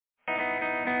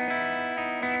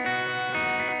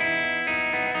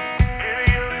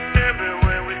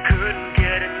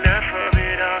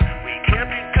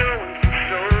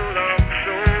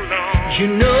you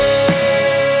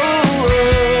know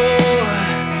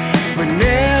we're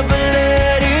never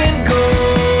letting go.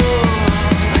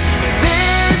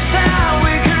 This time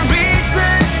we can reach the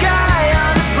sky.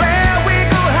 On a prayer we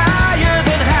go higher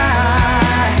than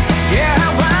high. Yeah,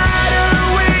 how wide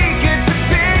awake, it's a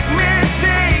big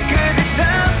mistake, 'cause it's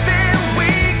something we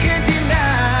can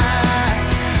deny.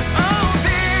 Oh,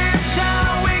 this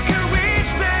time we can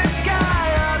reach the sky.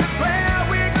 On a prayer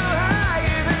we go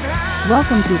higher than high.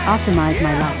 Welcome to Optimize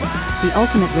My Life, the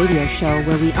ultimate radio show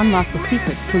where we unlock the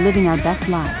secrets to living our best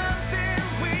lives.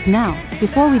 Now,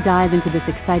 before we dive into this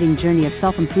exciting journey of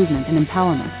self-improvement and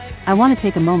empowerment, I want to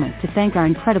take a moment to thank our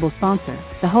incredible sponsor,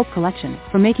 the Hope Collection,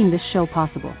 for making this show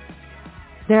possible.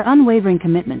 Their unwavering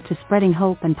commitment to spreading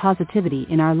hope and positivity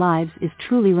in our lives is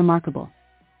truly remarkable.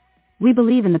 We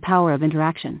believe in the power of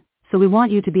interaction, so we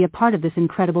want you to be a part of this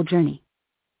incredible journey.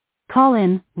 Call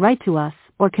in, write to us,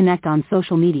 or connect on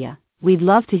social media. We'd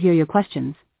love to hear your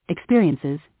questions,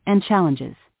 experiences, and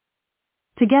challenges.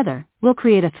 Together, we'll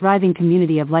create a thriving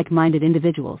community of like-minded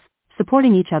individuals,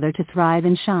 supporting each other to thrive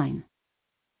and shine.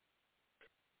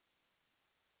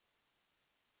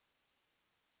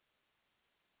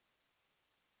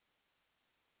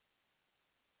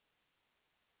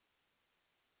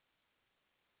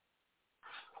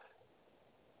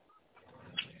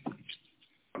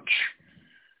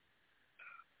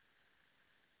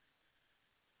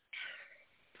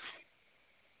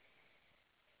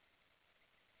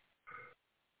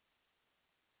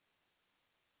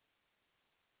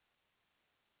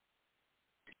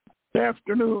 Good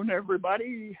afternoon,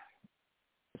 everybody.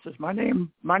 This is my name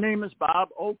is Bob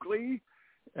Oakley,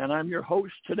 and I'm your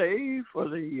host today for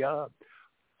the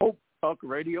Hope Talk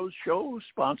Radio show,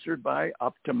 sponsored by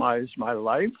Optimize My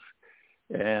Life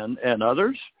and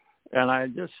others. And I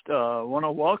just want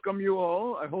to welcome you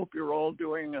all. I hope you're all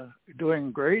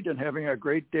doing great and having a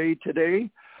great day today.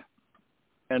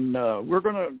 And we're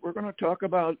gonna talk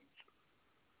about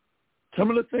some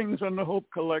of the things on the Hope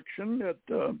Collection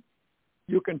that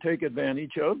you can take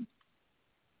advantage of.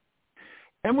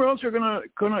 And we're also going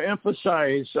to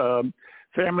emphasize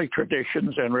family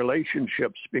traditions and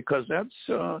relationships, because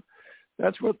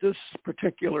that's what this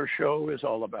particular show is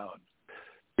all about.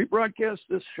 We broadcast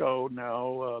this show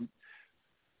now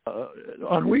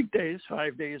on weekdays,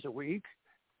 5 days a week,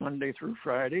 Monday through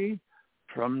Friday,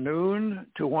 from noon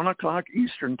to 1 o'clock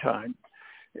Eastern Time.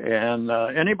 And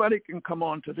anybody can come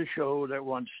on to the show that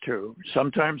wants to.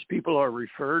 Sometimes people are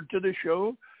referred to the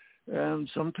show, and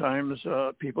sometimes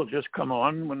people just come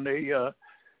on when they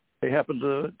happen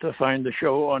to find the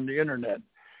show on the internet.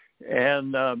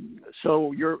 And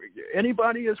so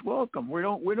anybody is welcome. We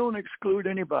don't exclude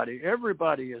anybody.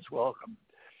 Everybody is welcome,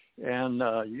 and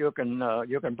you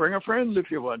can bring a friend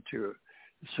if you want to.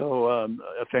 So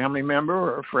a family member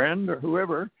or a friend or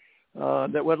whoever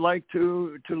that would like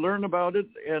to learn about it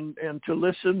and to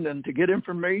listen and to get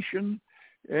information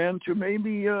and to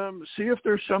maybe see if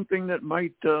there's something that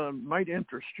might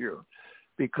interest you,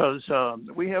 because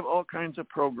we have all kinds of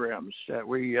programs that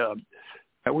we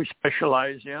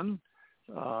specialize in,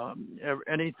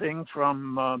 anything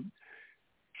from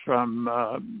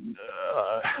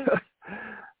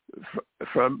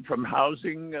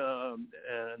housing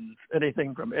and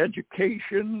anything from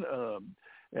education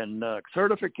and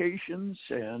certifications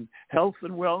and health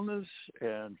and wellness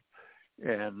and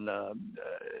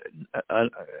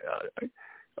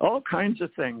all kinds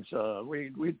of things.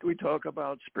 We talk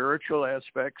about spiritual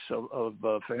aspects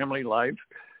of family life,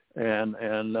 and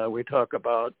we talk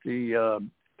about the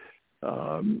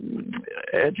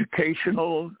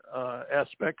educational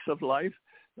aspects of life.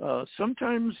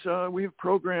 Sometimes we have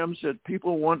programs that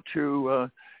people want to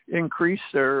increase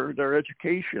their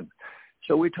education.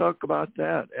 So we talk about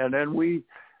that, and then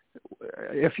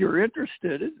if you're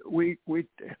interested, we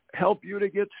help you to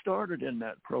get started in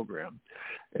that program,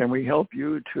 and we help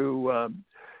you to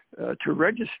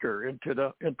register into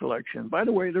the collection. By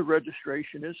the way, the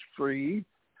registration is free.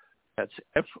 That's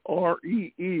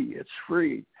FREE. It's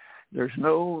free. There's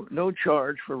no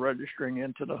charge for registering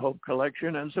into the Hope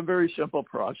Collection, and it's a very simple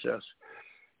process.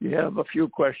 You have a few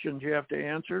questions you have to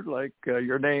answer, like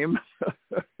your name.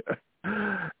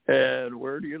 And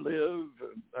where do you live?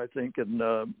 I think, and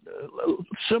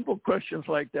simple questions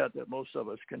like that most of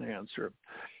us can answer.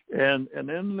 And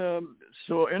then,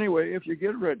 so anyway, if you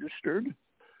get registered,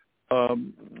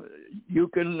 you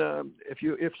can,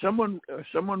 if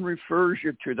someone refers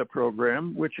you to the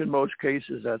program, which in most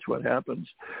cases that's what happens,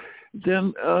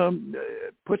 then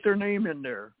put their name in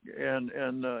there and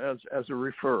as a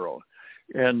referral,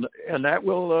 and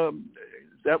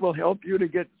that will help you to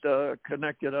get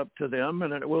connected up to them,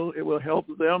 and it will help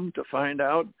them to find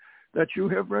out that you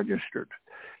have registered.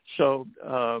 So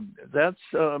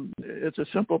it's a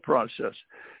simple process.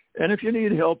 And if you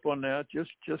need help on that,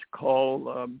 just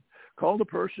call the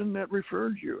person that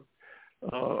referred you.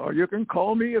 Or you can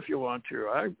call me if you want to.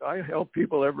 I help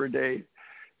people every day.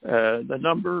 The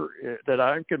number that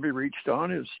I can be reached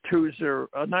on is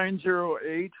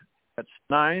 908. That's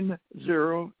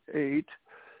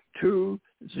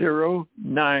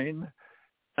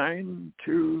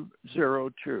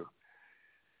 908-209-9202.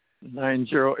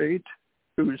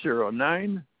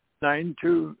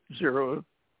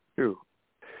 908-209-9202.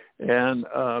 And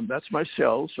that's my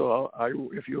cell. So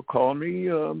if you call me,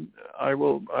 I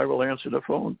will answer the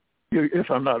phone. If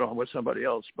I'm not on with somebody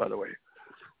else, by the way.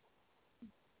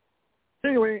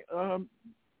 Anyway,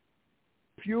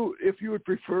 if you would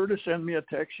prefer to send me a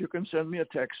text, you can send me a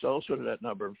text also to that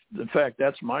number. In fact,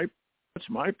 that's my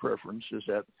preference is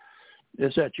that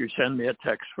you send me a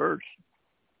text first.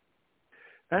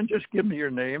 And just give me your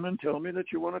name and tell me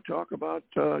that you want to talk about,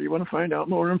 you want to find out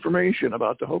more information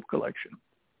about the Hope Collection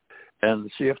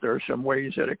and see if there are some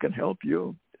ways that it can help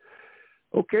you.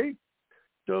 Okay,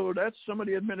 so that's some of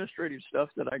the administrative stuff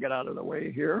that I got out of the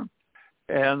way here.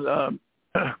 And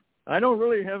I don't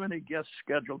really have any guests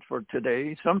scheduled for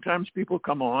today. Sometimes people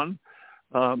come on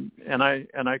and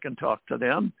I can talk to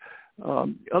them.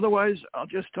 Otherwise, I'll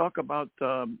just talk about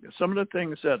some of the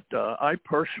things that I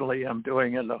personally am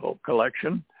doing in the Hope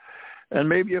Collection, and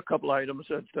maybe a couple items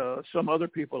that some other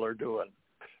people are doing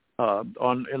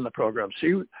in the program.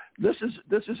 See, this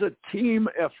is a team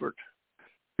effort.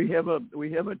 We have a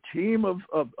team of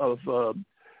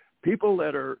people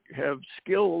that have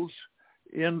skills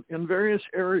in various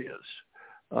areas.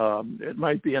 It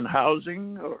might be in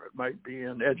housing, or it might be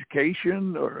in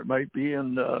education, or it might be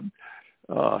in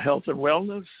health and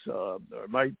wellness, or it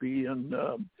might be in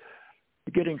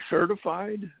getting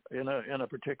certified in a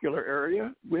particular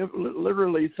area. We have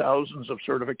literally thousands of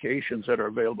certifications that are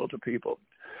available to people.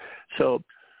 So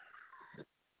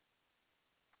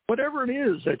whatever it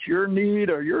is that your need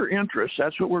or your interest,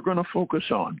 that's what we're going to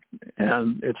focus on.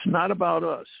 And it's not about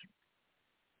us.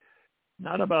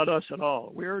 Not about us at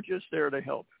all. We're just there to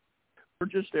help. We're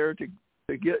just there to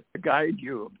guide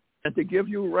you and to give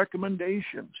you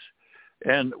recommendations.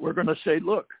 And we're going to say,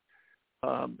 look,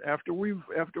 after we've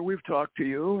talked to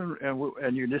you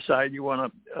and you decide you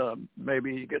want to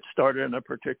maybe get started in a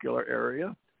particular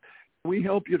area, we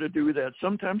help you to do that.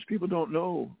 Sometimes people don't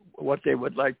know what they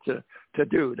would like to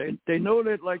do. They know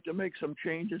they'd like to make some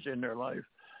changes in their life,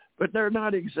 but they're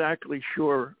not exactly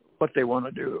sure what they want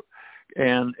to do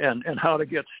and how to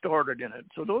get started in it.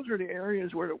 So those are the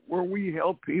areas where we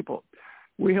help people.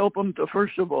 We help them to,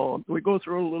 first of all, we go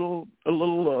through a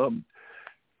little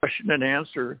question and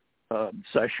answer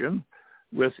session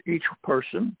with each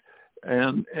person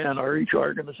and each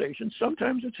organization.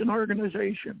 Sometimes it's an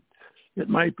organization. It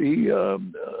might be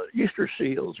Easter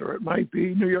Seals, or it might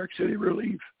be New York City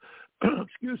Relief,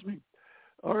 excuse me,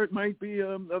 or it might be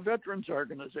a veterans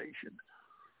organization.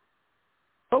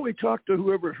 So we talk to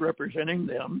whoever's representing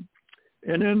them,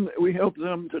 and then we help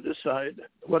them to decide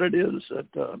what it is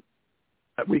that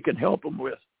we can help them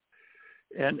with.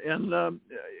 And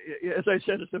as I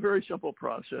said, it's a very simple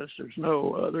process. There's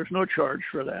no charge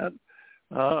for that.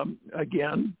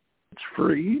 Again, it's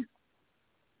free.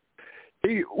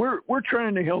 We're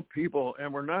trying to help people,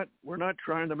 and we're not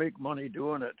trying to make money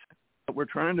doing it. What we're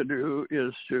trying to do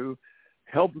is to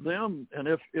help them. And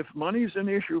if money's an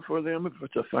issue for them, if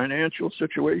it's a financial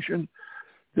situation,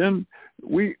 then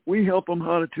we help them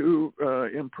how to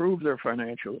improve their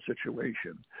financial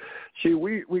situation. See,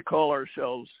 we call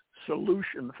ourselves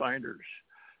solution finders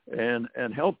and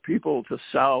help people to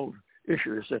solve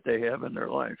issues that they have in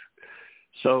their life.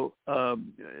 So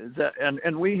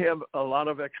and we have a lot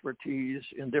of expertise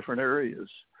in different areas.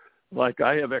 Like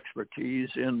I have expertise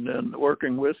in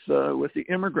working with the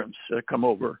immigrants that come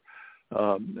over,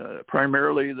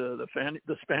 primarily the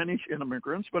Spanish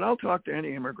immigrants, but I'll talk to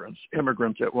any immigrants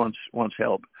that wants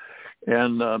help.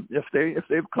 And if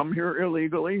they've come here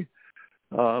illegally,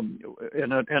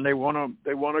 and they want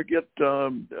to get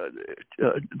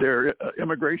their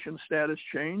immigration status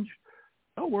changed,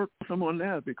 I'll work with them on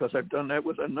that, because I've done that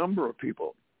with a number of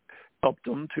people. Help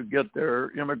them to get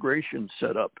their immigration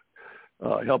set up,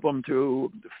 help them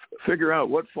to figure out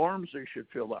what forms they should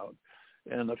fill out,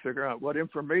 and to figure out what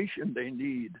information they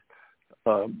need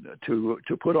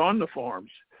to put on the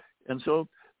forms. And so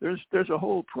there's a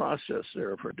whole process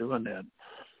there for doing that.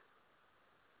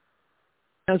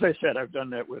 As I said, I've done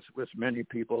that with many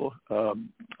people. Most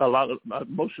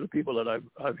of the people that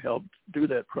I've helped do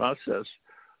that process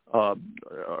are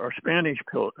Spanish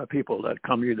people that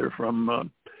come either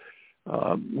from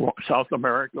South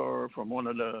America or from one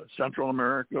of the Central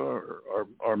America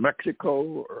or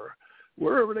Mexico or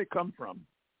wherever they come from.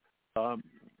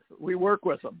 We work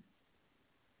with them.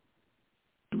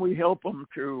 We help them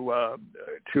to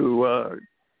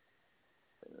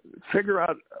figure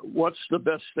out what's the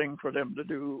best thing for them to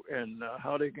do and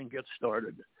how they can get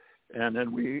started. And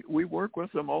then we work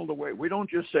with them all the way. We don't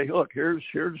just say, look, here's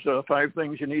 5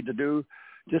 things you need to do.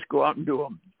 Just go out and do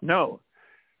them. No,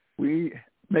 we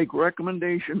make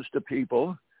recommendations to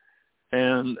people,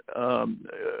 and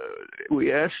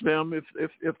we ask them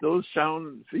if those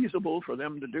sound feasible for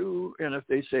them to do. And if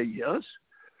they say yes,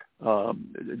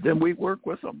 then we work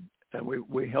with them, and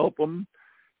we help them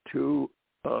to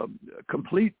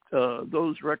complete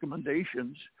those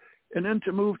recommendations, and then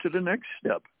to move to the next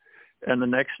step. And the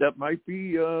next step might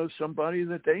be somebody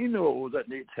that they know that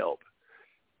needs help,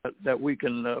 that we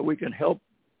can help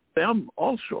them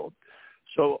also.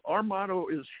 So our motto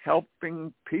is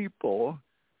helping people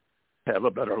have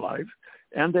a better life,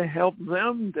 and to help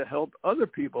them to help other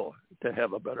people to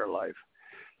have a better life.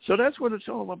 So that's what it's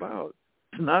all about.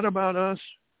 It's not about us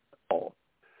at all.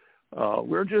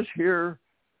 We're just here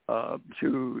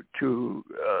to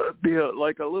be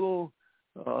like a little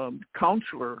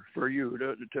counselor for you,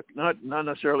 to not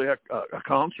necessarily a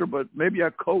counselor, but maybe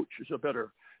a coach is a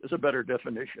better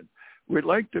definition. We'd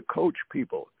like to coach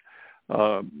people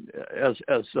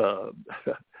as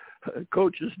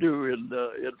coaches do in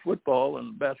football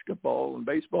and basketball and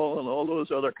baseball and all those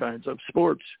other kinds of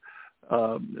sports,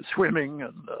 swimming,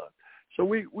 and so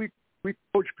we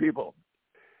coach people.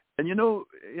 And you know,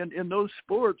 in those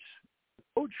sports, the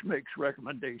coach makes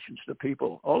recommendations to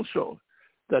people also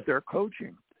that they're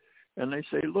coaching, and they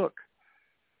say, look,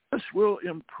 this will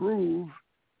improve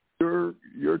your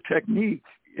technique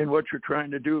in what you're trying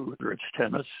to do, whether it's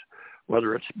tennis,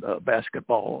 whether it's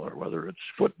basketball, or whether it's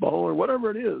football, or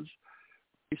whatever it is.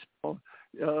 Baseball.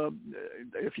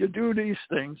 If you do these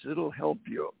things, it'll help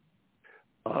you.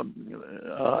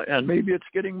 And maybe it's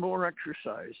getting more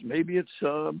exercise. Maybe it's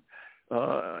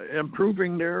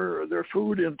improving their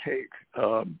food intake,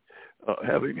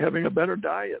 having a better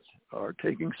diet, or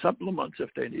taking supplements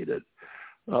if they need it.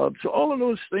 So all of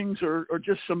those things are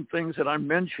just some things that I'm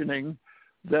mentioning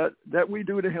that we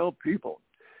do to help people.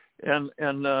 And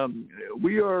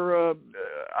we are,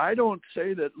 I don't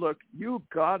say that, look, you've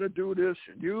got to do this,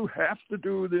 you have to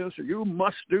do this, or you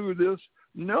must do this.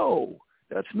 No,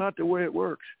 that's not the way it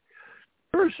works.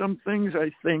 There are some things I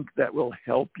think that will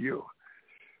help you.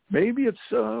 Maybe it's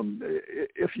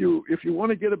if you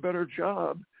want to get a better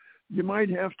job, you might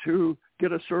have to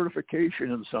get a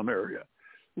certification in some area.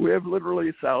 We have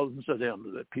literally thousands of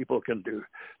them that people can do.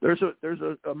 There's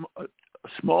a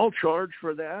small charge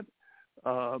for that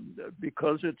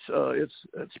because it's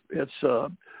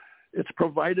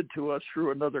provided to us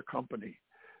through another company,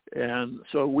 and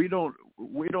so we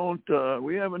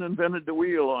haven't invented the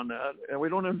wheel on that, and we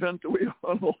don't invent the wheel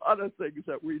on a lot of things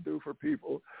that we do for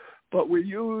people, but we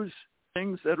use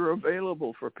things that are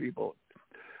available for people.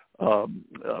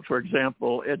 For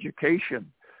example, education.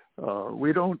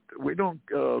 We're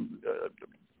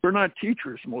not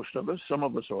teachers, most of us. Some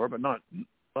of us are, but not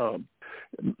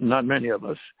many of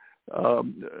us.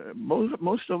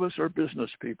 Most of us are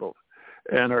business people,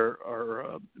 and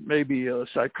are maybe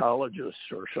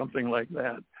psychologists or something like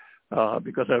that.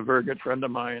 Because I have a very good friend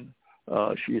of mine.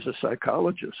 She's a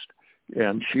psychologist,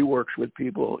 and she works with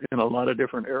people in a lot of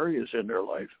different areas in their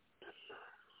life.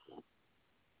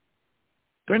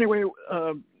 So anyway,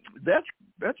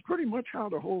 that's pretty much how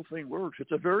the whole thing works.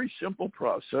 It's a very simple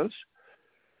process,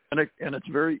 and it's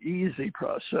a very easy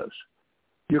process.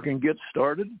 You can get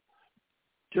started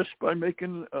just by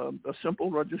making a simple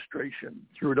registration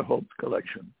through the Hope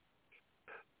Collection.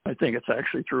 I think it's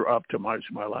actually through Optimize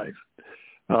My Life,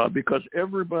 because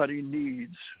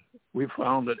we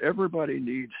found that everybody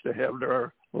needs to have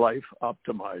their life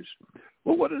optimized.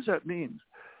 Well, what does that mean?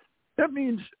 That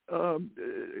means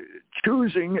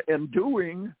choosing and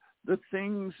doing the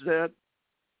things that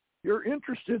you're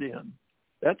interested in.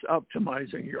 That's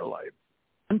optimizing your life.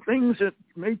 And things that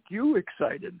make you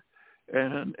excited,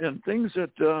 and things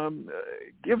that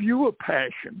give you a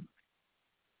passion.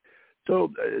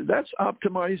 So that's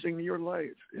optimizing your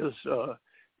life.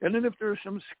 And then if there's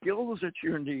some skills that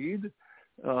you need,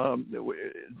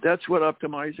 that's what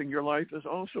optimizing your life is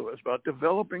also. It's about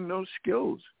developing those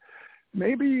skills.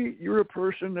 Maybe you're a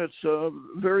person that's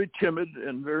very timid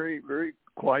and very, very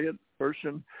quiet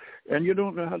person, and you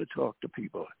don't know how to talk to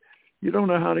people. You don't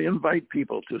know how to invite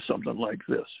people to something like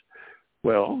this.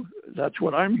 Well, that's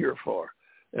what I'm here for,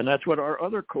 and that's what our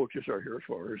other coaches are here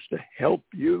for, is to help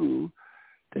you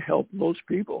to help those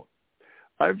people.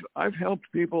 I've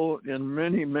helped people in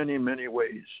many, many, many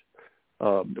ways.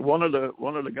 One of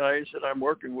the guys that I'm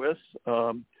working with,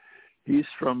 he's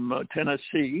from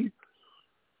Tennessee,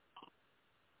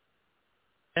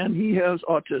 and he has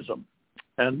autism,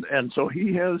 and so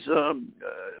he has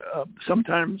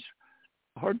sometimes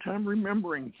a hard time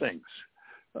remembering things.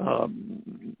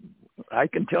 I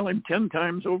can tell him 10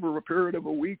 times over a period of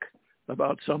a week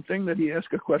about something that he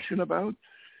asked a question about,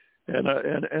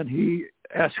 and he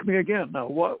asked me again. Now,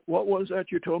 what was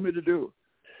that you told me to do?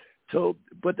 So,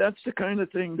 but that's the kind of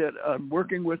thing that I'm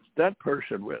working with that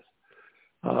person with.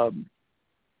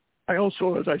 I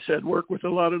also, as I said, work with a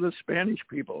lot of the Spanish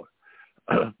people.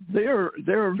 They're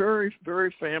very,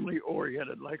 very family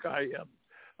oriented, like I am.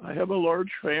 I have a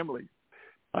large family.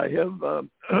 I have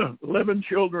 11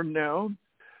 children now.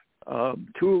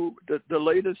 The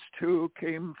latest two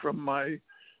came from my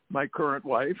current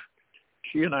wife.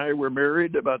 She and I were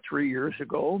married about 3 years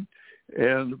ago,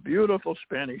 and a beautiful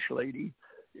Spanish lady.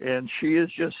 And she is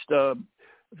just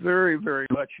very, very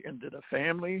much into the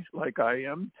family, like I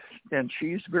am. And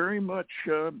she's very much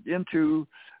into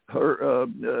her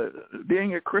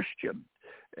being a Christian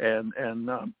and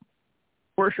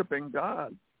worshiping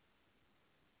God,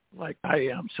 like I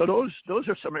am. So those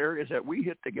are some areas that we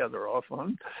hit together off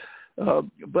on.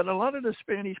 But a lot of the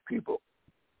Spanish people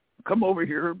come over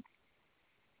here,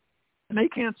 and they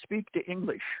can't speak the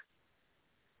English.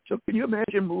 So can you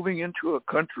imagine moving into a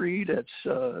country that's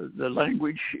the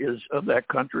language of that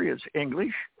country is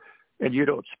English, and you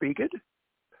don't speak it?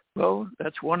 Well,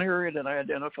 that's one area that I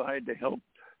identified to help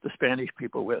the Spanish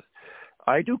people with.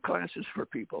 I do classes for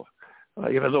people,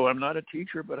 even though I'm not a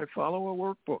teacher, but I follow a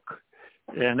workbook,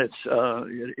 and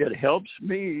it helps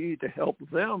me to help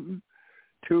them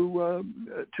to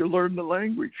learn the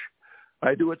language.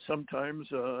 I do it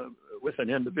sometimes with an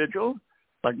individual,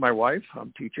 like my wife.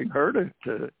 I'm teaching her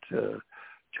to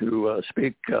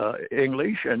speak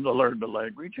English and to learn the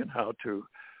language and how to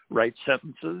write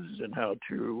sentences and how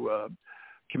to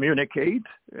communicate.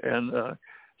 And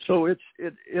so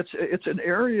it's an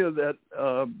area that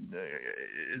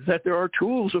there are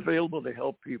tools available to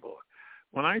help people.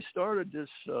 When I started this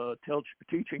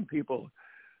teaching people,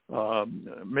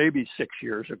 maybe 6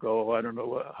 years ago, I don't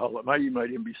know how long, might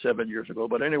even be 7 years ago,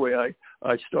 but anyway,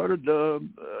 I started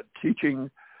teaching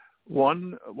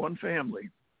one family,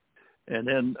 and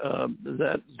then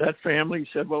that family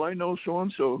said, well, I know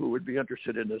so-and-so who would be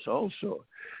interested in this also,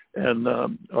 and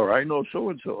or I know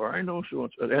so-and-so, or I know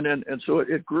so-and-so, and so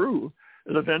it grew,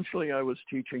 and eventually I was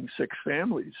teaching 6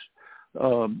 families,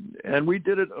 and we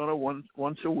did it on a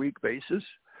once a week basis,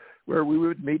 where we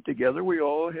would meet together. We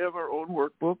all have our own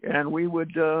workbook, and we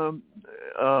would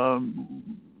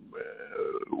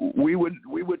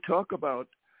talk about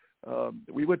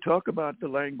the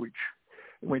language,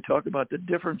 and we talk about the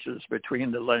differences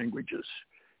between the languages,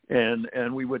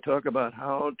 and we would talk about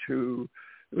how to,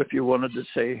 if you wanted to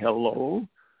say hello,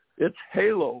 it's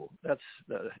halo. That's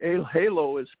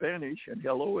halo is Spanish, and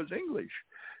hello is English,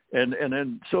 and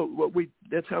then so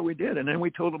that's how we did, and then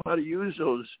we told them how to use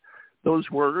those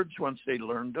words once they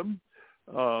learned them,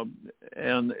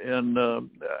 and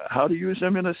how to use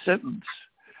them in a sentence,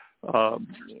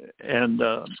 and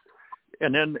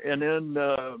then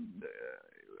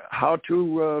how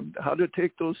to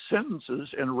take those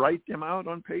sentences and write them out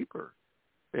on paper,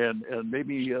 and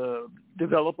maybe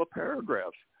develop a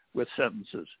paragraph with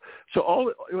sentences.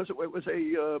 So it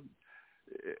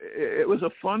was a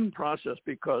fun process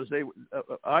because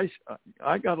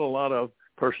I got a lot of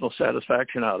personal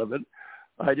satisfaction out of it.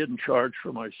 I didn't charge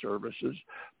for my services,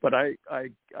 but I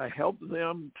helped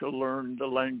them to learn the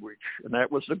language, and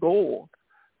that was the goal,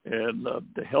 and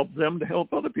to help them to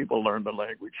help other people learn the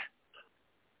language.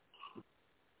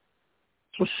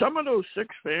 So some of those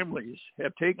 6 families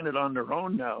have taken it on their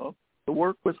own now to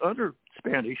work with other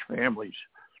Spanish families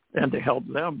and to help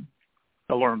them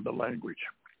to learn the language.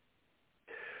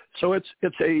 So it's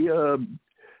a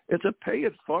pay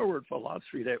it forward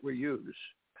philosophy that we use.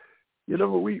 You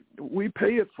know, we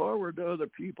pay it forward to other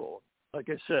people. Like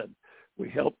I said, we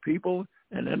help people,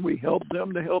 and then we help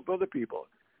them to help other people.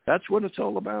 That's what it's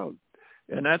all about,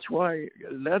 and that's why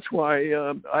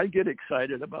I get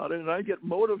excited about it, and I get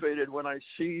motivated when I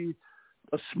see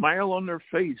a smile on their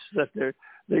face that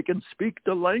they can speak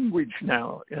the language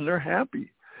now, and they're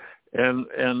happy. And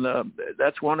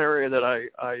that's one area that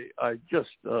I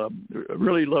just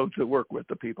really love to work with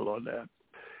the people on that.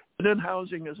 And then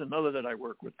housing is another that I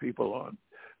work with people on.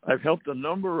 I've helped a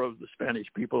number of the Spanish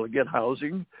people to get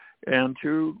housing and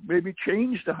to maybe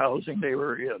change the housing they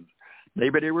were in.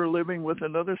 Maybe they were living with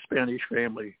another Spanish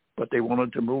family, but they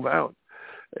wanted to move out.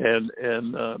 and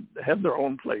have their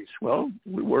own place. Well,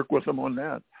 we work with them on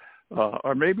that.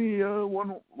 Or maybe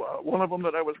one of them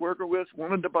that I was working with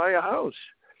wanted to buy a house.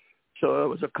 So it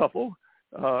was a couple.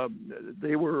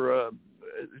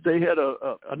 They had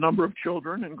a number of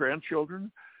children and grandchildren,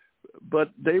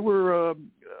 but they were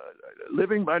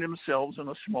living by themselves in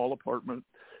a small apartment,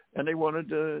 and they wanted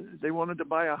to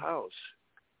buy a house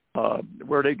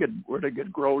where they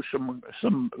could grow some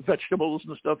vegetables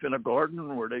and stuff in a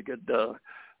garden, where they could have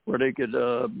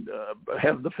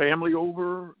the family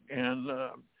over and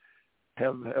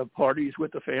have parties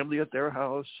with the family at their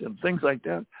house and things like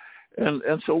that. And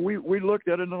so we looked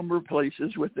at a number of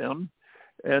places with them,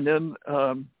 and then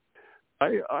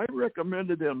I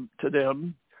recommended to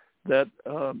them that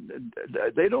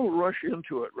they don't rush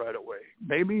into it right away.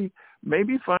 Maybe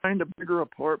find a bigger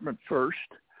apartment first,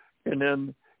 and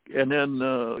then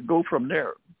go from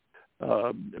there.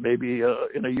 Maybe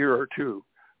in a year or two.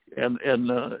 And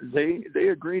they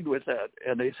agreed with that,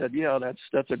 and they said, yeah,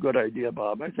 that's a good idea,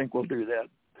 Bob. I think we'll do that.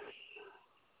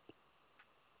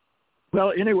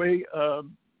 Well, anyway,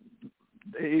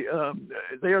 they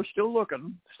are still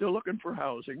looking for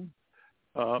housing.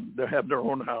 They have their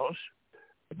own house,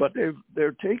 but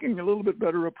they're taking a little bit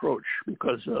better approach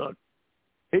because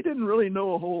they didn't really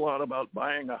know a whole lot about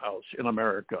buying a house in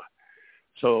America.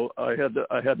 So I had to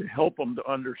help them to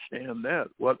understand that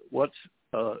what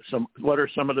are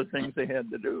some of the things they had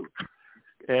to do,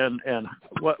 and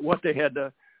what they had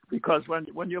to, because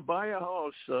when you buy a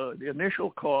house, the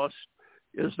initial cost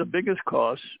is the biggest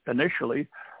cost initially,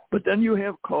 but then you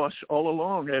have costs all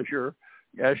along as you're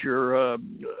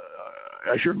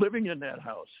living in that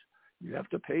house. You have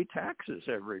to pay taxes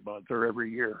every month or every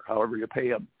year, however you pay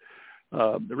them.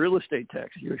 The real estate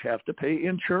tax, you have to pay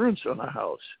insurance on a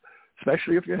house,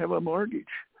 especially if you have a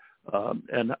mortgage.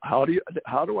 And how do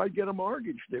I get a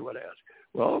mortgage? They would ask.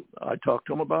 Well, I talked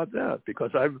to them about that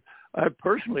because I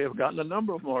personally have gotten a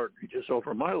number of mortgages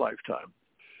over my lifetime.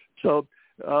 So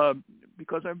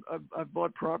because I've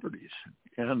bought properties,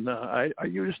 and I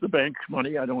use the bank's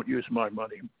money. I don't use my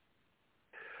money.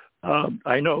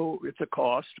 I know it's a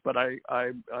cost, but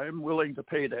I'm willing to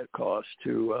pay that cost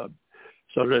so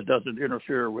that it doesn't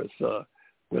interfere with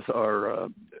our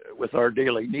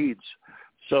daily needs.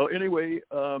 So anyway,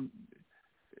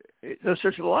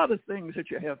 there's a lot of things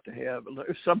that you have to have.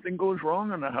 If something goes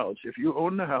wrong in the house, if you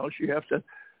own the house, you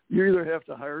either have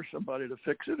to hire somebody to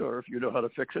fix it, or if you know how to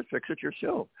fix it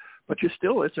yourself. But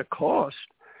it's a cost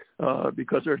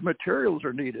because there's materials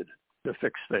are needed to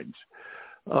fix things.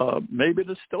 Maybe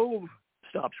the stove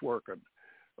stops working,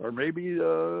 or maybe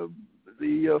the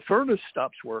furnace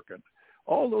stops working.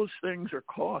 All those things are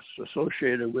costs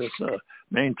associated with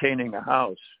maintaining a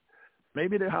house.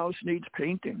 Maybe the house needs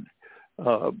painting.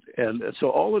 And so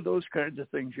all of those kinds of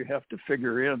things you have to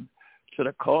figure in to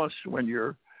the costs when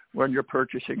you're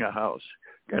purchasing a house.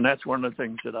 And that's one of the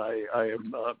things that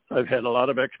I've had a lot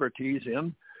of expertise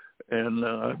in, and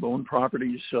I've owned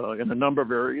properties in a number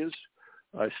of areas.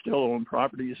 I still own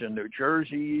properties in New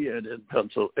Jersey and in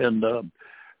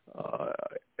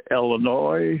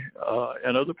Illinois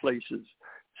and other places.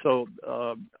 So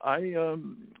I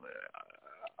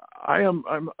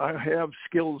have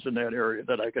skills in that area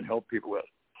that I can help people with.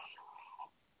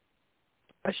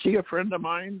 I see a friend of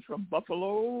mine from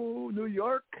Buffalo, New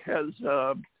York, has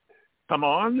come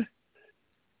on.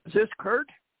 Is this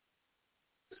Kurt?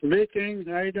 Speaking.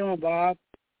 How you doing, Bob?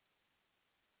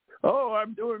 Oh,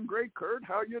 I'm doing great, Kurt.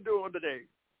 How are you doing today?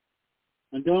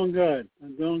 I'm doing good.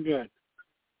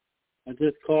 I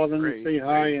just called in to say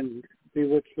hi and see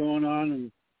what's going on,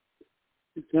 and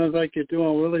it sounds like you're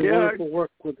doing really wonderful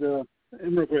work with the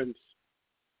immigrants.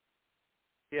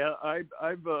 Yeah, I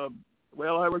was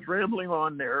rambling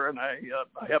on there, and I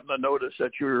happened to notice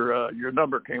that your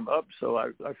number came up, so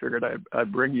I figured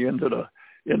I'd bring you into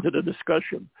the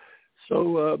discussion.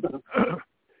 So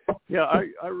yeah,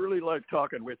 I really like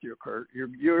talking with you, Kurt.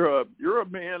 You're a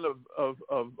man of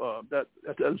that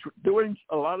is doing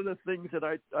a lot of the things that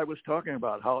I was talking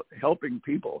about, how helping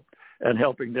people and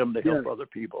helping them to help other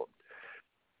people.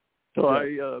 So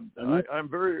I'm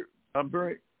very.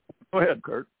 Go ahead,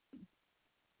 Kurt.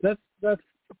 That's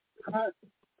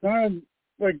kind of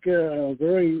like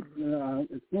very.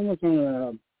 It's almost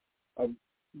on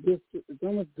it's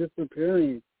almost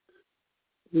disappearing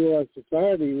to our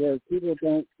society where people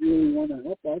don't really want to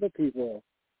help other people,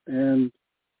 and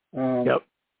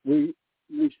we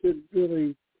should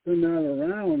really turn that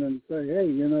around and say, hey,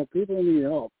 people need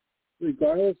help,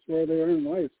 regardless where they are in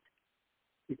life,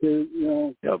 because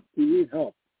we need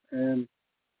help. And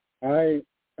I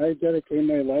dedicate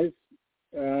my life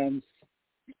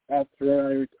after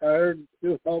I retired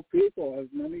to help people as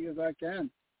many as I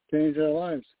can. change their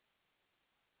lives.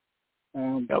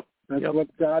 That's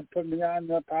what God put me on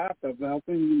the path of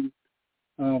helping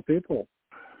people.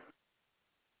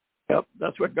 Yep,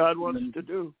 that's what God wants to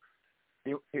do.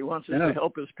 He wants us to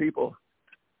help His people,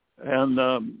 and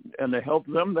to help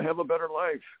them to have a better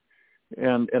life.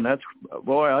 And that's,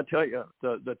 boy, I tell you,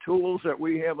 the tools that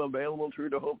we have available through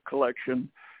the Hope Collection,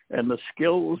 and the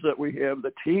skills that we have,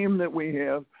 the team that we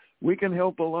have, we can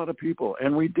help a lot of people,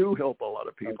 and we do help a lot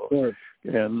of people.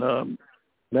 And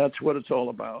that's what it's all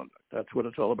about. That's what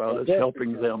it's all about, is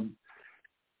helping them.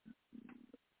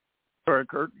 Sorry,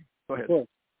 Kurt, go ahead.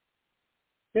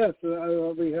 Yes,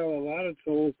 we have a lot of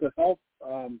tools to help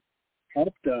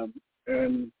them,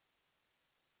 and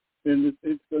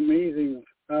it's amazing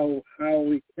how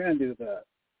we can do that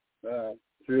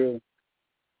through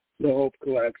the Hope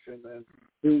Collection, and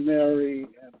through Mary,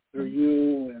 and through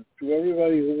you, and through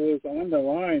everybody who is on the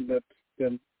line that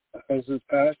has this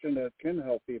passion that can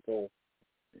help people.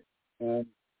 What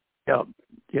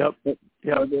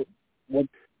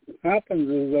happens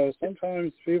is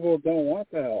sometimes people don't want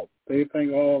the help. They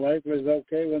think, "Oh, life is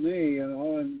okay with me,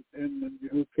 and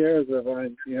who cares if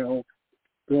I'm,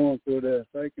 going through this?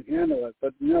 I can handle it."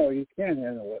 But no, you can't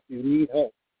handle it. You need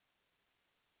help.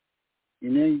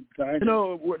 You need guidance.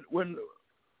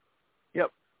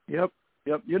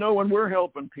 When we're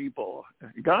helping people,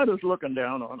 God is looking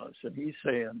down on us, and He's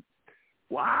saying,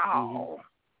 "Wow,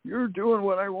 you're doing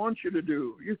what I want you to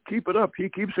do. You keep it up." He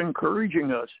keeps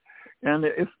encouraging us, and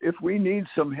if we need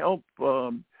some help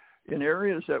in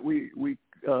areas that we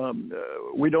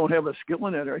don't have a skill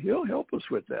in that area, He'll help us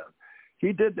with that.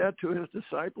 He did that to His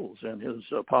disciples and His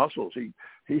apostles.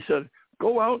 He said,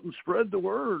 "Go out and spread the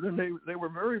word," and they were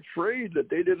very afraid that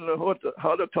they didn't know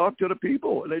how to talk to the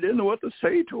people, and they didn't know what to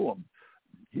say to them.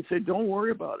 He said, "Don't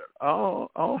worry about it.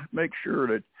 I'll make sure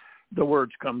that the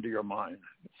words come to your mind."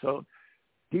 So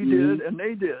He did, and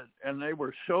they did, and they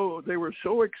were so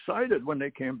excited when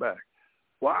they came back.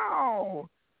 Wow,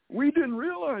 we didn't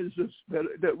realize this,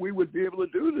 that we would be able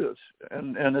to do this,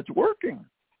 and it's working.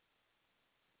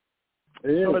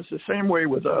 So it's the same way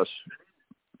with us.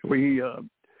 We,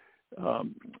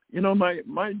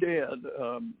 my dad,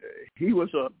 he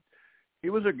was a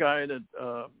guy that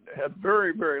had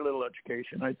very, very little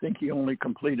education. I think he only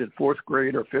completed 4th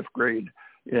grade or 5th grade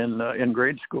in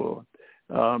grade school.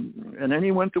 And then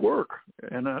he went to work,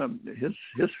 and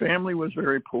his family was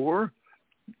very poor,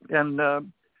 and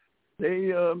he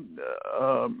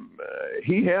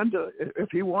had to, if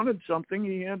he wanted something,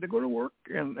 he had to go to work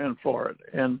and for it,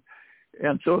 and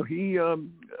so he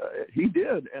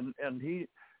did, and he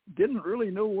didn't really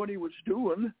know what he was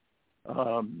doing,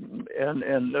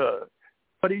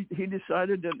 but he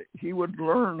decided that he would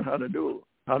learn how to do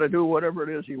whatever it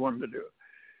is he wanted to do.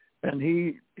 And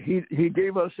he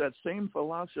gave us that same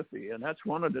philosophy, and that's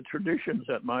one of the traditions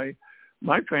that my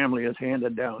family has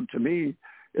handed down to me.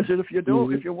 Is that if you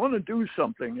want to do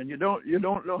something and you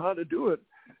don't know how to do it,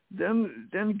 then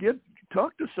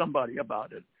talk to somebody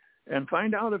about it, and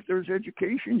find out if there's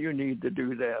education you need to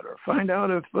do that, or find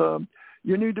out if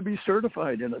you need to be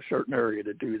certified in a certain area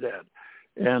to do that.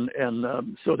 And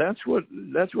so that's what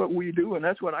we do, and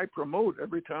that's what I promote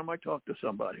every time I talk to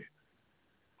somebody.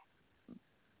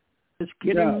 It's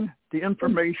getting the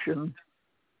information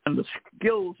and the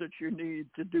skills that you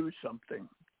need to do something.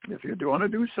 If you want to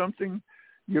do something,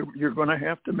 you're going to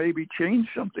have to maybe change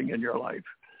something in your life.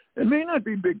 It may not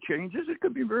be big changes. It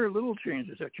could be very little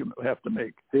changes that you have to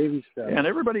make. Baby stuff. And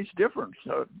everybody's different.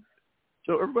 So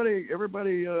everybody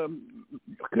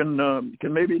can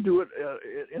maybe do it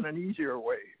in an easier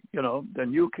way,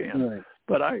 than you can. Right.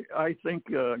 But I think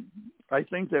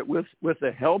that with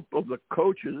the help of the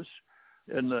coaches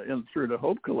and through the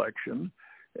Hope Collection,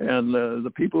 and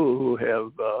the people who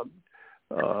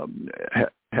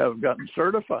have gotten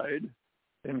certified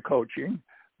in coaching,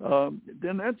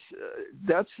 then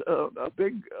that's a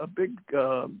big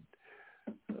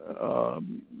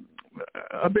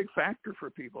factor for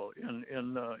people in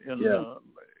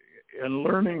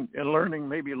learning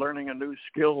a new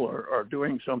skill or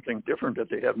doing something different that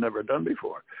they have never done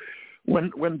before.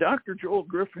 When Dr. Joel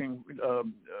Griffin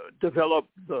developed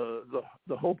the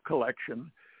Hope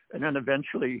Collection, and then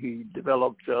eventually he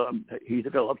developed a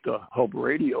Hope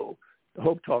Radio, the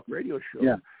Hope Talk radio show.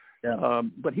 Yeah.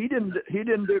 But he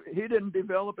didn't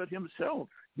develop it himself.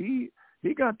 He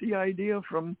got the idea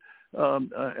from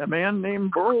a man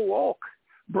named Burl Walk.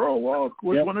 Burl Walk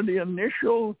was one of the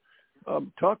initial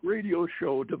talk radio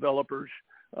show developers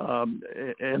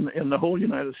in the whole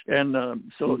United States. And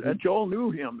so Joel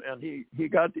knew him, and he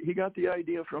got the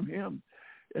idea from him.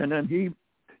 And then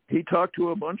he talked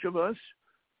to a bunch of us,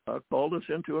 called us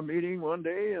into a meeting one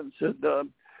day and said,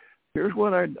 here's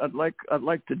what I'd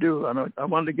like to do. I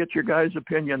wanted to get your guys'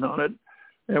 opinion on it,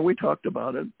 and we talked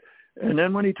about it. And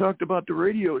then when he talked about the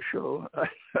radio show,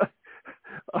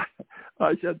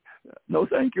 I said, no,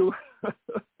 thank you.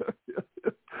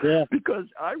 Yeah. Because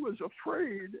I was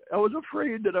afraid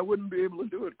that I wouldn't be able to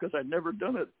do it because I'd never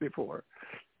done it before.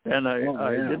 And I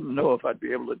didn't know if I'd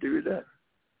be able to do that.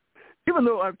 Even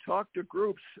though I've talked to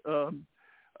groups,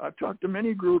 I've talked to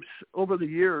many groups over the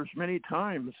years, many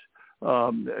times,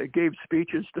 gave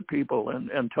speeches to people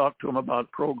and talked to them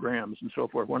about programs and so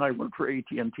forth. When I worked for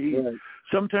AT&T, right.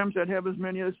 Sometimes I'd have as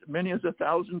many as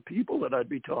 1,000 people that I'd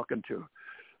be talking to,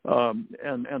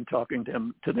 and talking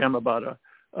to them about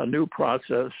a new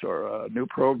process or a new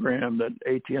program that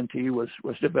AT&T was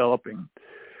developing,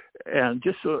 and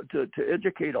just to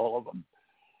educate all of them.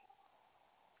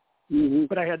 Mm-hmm.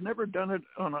 But I had never done it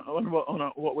on a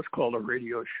what was called a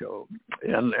radio show,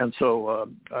 and so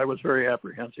I was very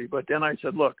apprehensive. But then I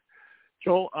said, "Look,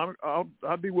 Joel,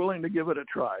 I'll be willing to give it a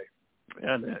try."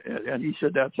 And he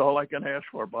said, "That's all I can ask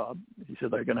for, Bob." He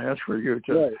said, "I can ask for you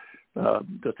to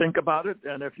think about it,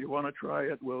 and if you want to try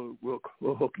it, we'll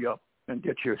hook you up and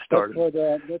get you started."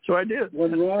 So I did.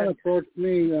 When Ron approached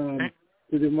me to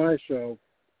do my show,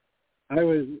 I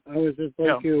was just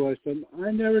like you. I said,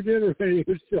 I never did a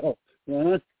radio show,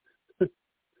 Ron.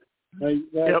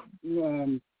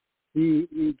 He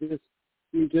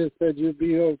just said you'll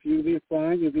be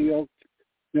fine. You'll do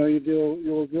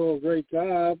a great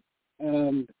job.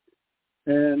 And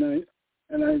I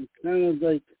kind of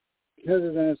like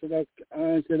hesitant.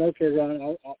 I said, okay,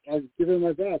 Ron, I'll give it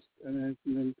my best. And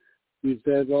then he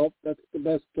said, well, that's the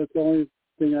best. That's the only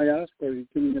thing I asked for. You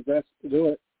give me the best to do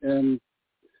it. And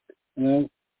the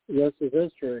rest is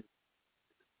history.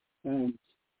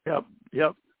 Yep.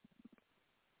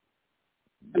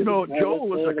 Joel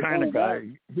was the kind of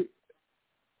guy.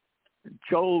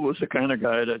 Joel was the kind of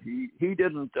guy that he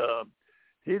didn't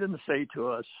say to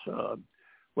us,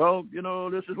 well,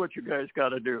 this is what you guys got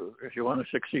to do. If you want to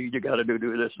succeed, you got to do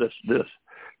this.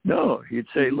 No, he'd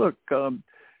say, look,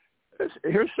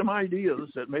 here's some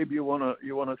ideas that maybe you want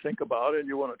to think about and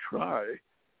you want to try.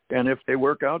 And if they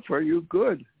work out for you,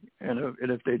 good. And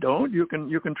if they don't, you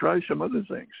can try some other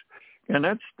things. And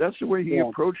that's the way he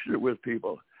approached it with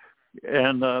people.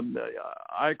 And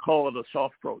I call it a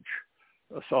soft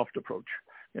approach.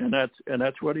 And that's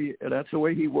the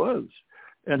way he was.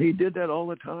 And he did that all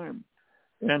the time.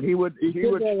 And he would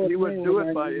do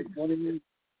it by.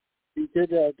 He did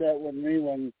that with me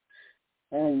when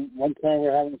one time we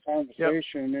were having a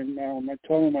conversation, and I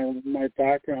told him my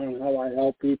background, how I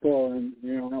help people, and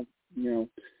how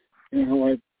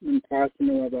I've been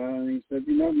passionate about it. And he said,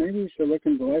 maybe you should look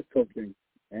into life coaching.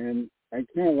 And I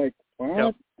kind of like,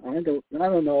 what? I don't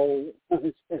know.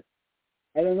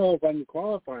 I don't know if I'm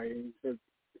qualified. He said,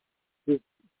 just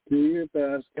do your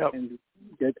best and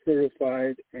get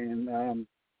certified, and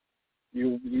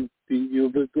you'll be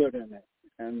good in it.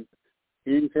 And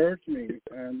he encouraged me,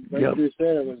 and like you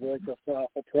said, it was like a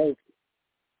soft approach.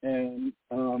 And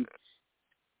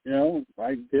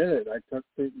I did it. I took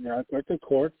the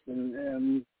course,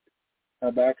 and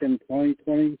back in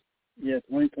 2020,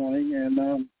 and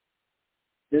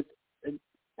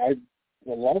I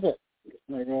love it.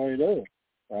 I really do.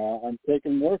 I'm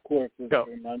taking more courses,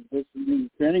 and I'm listening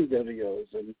to training videos,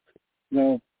 and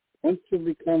once you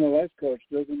become a life coach,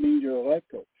 doesn't mean you're a life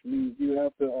coach. It means you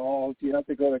have to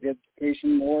go to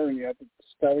education more, and you have to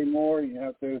study more, and you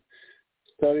have to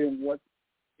study what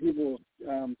people's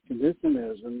condition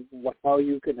is and how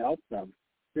you can help them.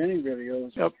 Training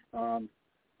videos, I'm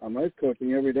life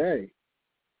coaching every day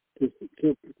to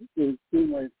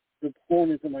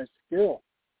perform into my skill,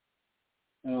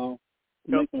 to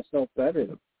make myself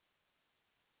better.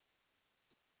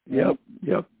 Yep.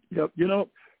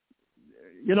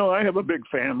 I have a big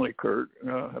family, Kurt.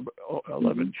 I have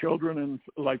 11 children and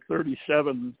like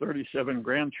 37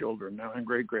 grandchildren now and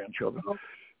great-grandchildren.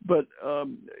 But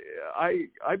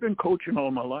I've been coaching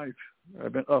all my life.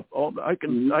 I've been I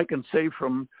can say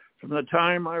from the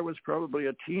time I was probably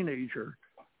a teenager,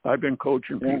 I've been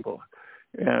coaching people.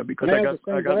 Yeah, because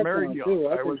I got married young. Too.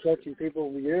 I've been coaching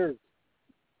people for years.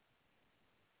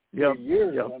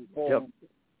 Until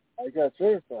I got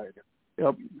certified.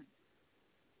 Yep.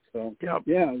 So you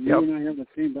and I have the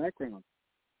same background.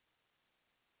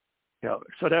 Yeah.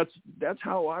 So that's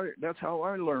how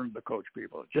I learned to coach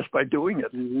people, just by doing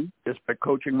it, just by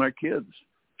coaching my kids,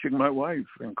 coaching my wife,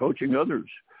 and coaching others,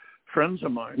 friends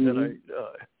of mine that I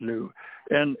knew,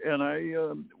 and I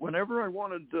whenever I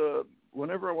wanted to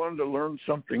learn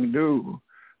something new,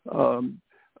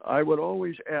 I would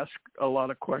always ask a lot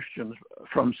of questions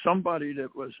from somebody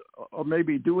that was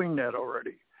maybe doing that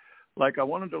already. like I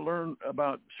wanted to learn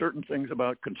about certain things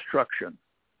about construction,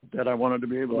 that I wanted to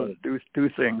be able to do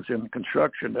things in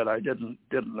construction that I didn't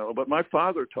know. But my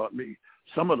father taught me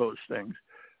some of those things.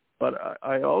 But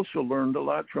I also learned a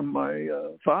lot from my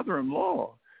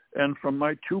father-in-law and from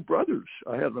my two brothers.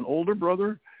 I have an older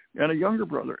brother and a younger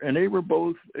brother, and they were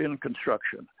both in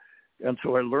construction. And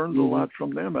so I learned a lot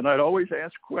from them. And I'd always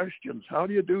ask questions. How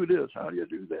do you do this? How do you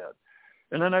do that?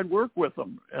 And then I'd work with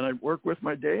them, and I'd work with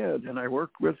my dad, and I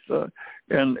worked with,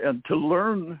 and to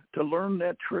learn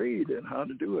that trade and how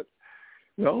to do it.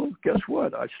 Well, guess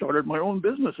what? I started my own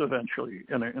business eventually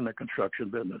in the construction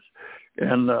business,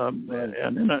 and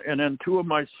then two of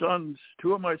my sons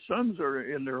are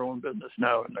in their own business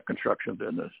now in the construction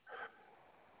business,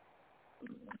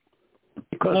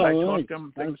 because I taught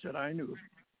them things that I knew.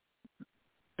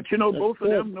 But both of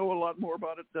them know a lot more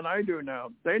about it than I do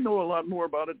now. They know a lot more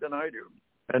about it than I do,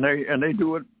 and they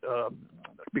do it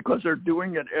because they're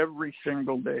doing it every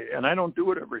single day, and I don't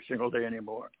do it every single day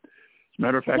anymore. As a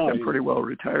matter of fact, I'm pretty well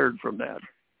retired from that.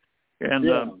 And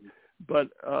but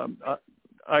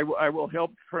I will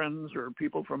help friends or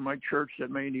people from my church that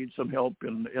may need some help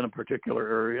in a particular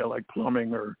area, like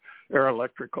plumbing or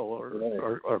electrical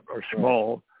or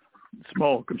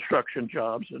small construction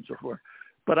jobs and so forth.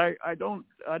 But I don't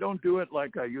do it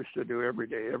like I used to do every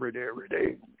day,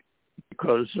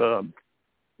 because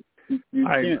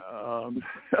you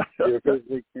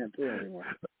physically can't do it anymore.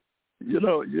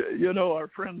 Our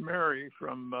friend Mary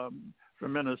from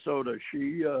Minnesota,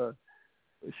 she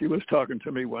was talking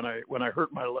to me when I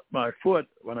hurt my foot,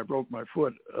 when I broke my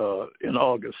foot in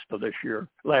August of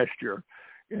last year,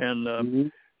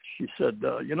 and she said,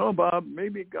 Bob,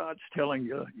 maybe God's telling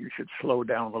you should slow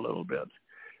down a little bit.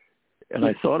 And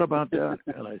I thought about that,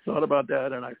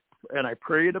 and I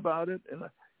prayed about it,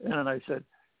 and I said,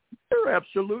 you're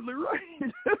absolutely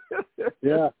right.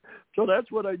 Yeah. So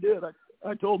that's what I did.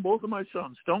 I told both of my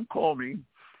sons, don't call me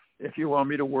if you want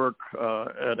me to work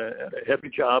at a heavy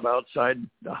job outside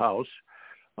the house,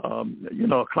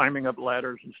 climbing up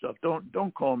ladders and stuff.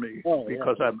 Don't call me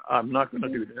because I'm not going to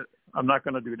do that. I'm not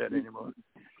going to do that anymore.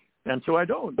 And so I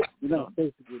don't. You're not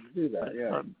supposed to do that,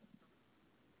 yeah.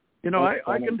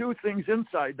 I can do things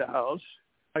inside the house.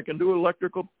 I can do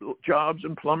electrical jobs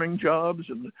and plumbing jobs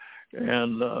and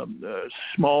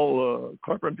small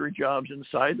carpentry jobs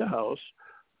inside the house,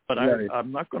 but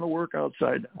I'm not going to work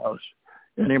outside the house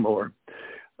anymore.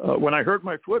 When I hurt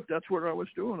my foot, that's what I was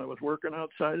doing. I was working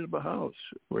outside of the house.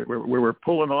 We were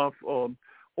pulling off old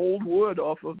wood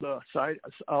off of the side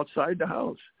outside the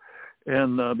house,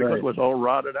 and because it was all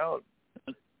rotted out,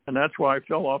 and that's why I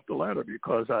fell off the ladder,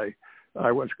 because I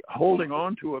was holding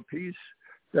on to a piece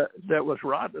that was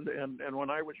rotted, and when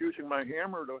I was using my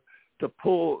hammer to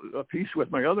pull a piece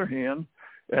with my other hand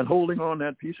and holding on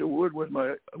that piece of wood with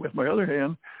my other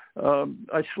hand,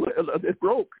 I slipped. It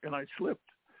broke, and I slipped,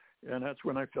 and that's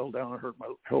when I fell down and hurt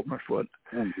my foot.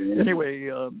 Anyway,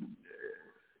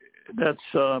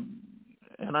 that's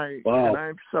and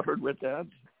I've suffered with that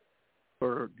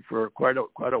for quite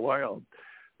a while.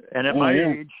 And at my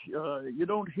age, you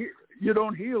don't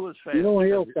heal as fast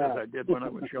as I did when I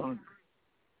was young.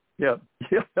 Yeah.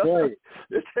 Right.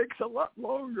 It takes a lot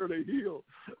longer to heal.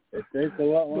 It takes a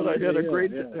lot longer. But I had a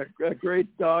great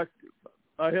doctor.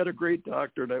 I had a great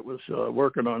doctor that was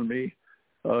working on me.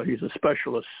 He's a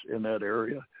specialist in that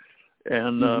area,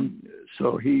 and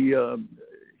so he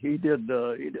did.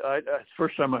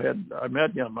 First time I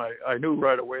met him, I knew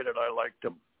right away that I liked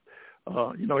him.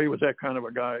 He was that kind of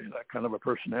a guy, that kind of a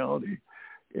personality.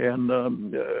 And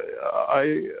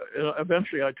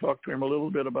eventually I talked to him a little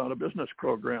bit about a business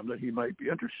program that he might be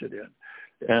interested in.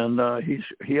 And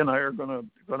he and I are going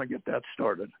to get that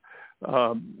started.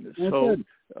 I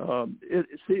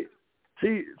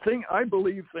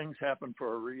believe things happen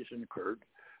for a reason, Kurt.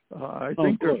 I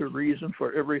think there's a reason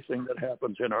for everything that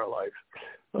happens in our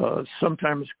life.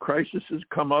 Sometimes crises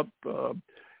come up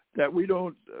that we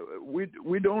don't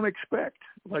expect,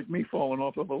 like me falling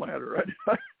off of a ladder.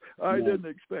 I didn't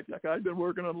expect. Like, I've been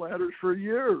working on ladders for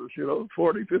years,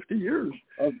 40, 50 years.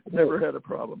 Never had a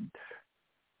problem.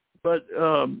 But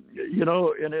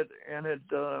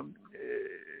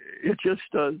it just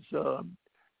does.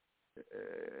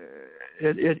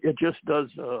 It just does.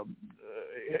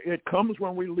 It comes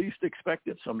when we least expect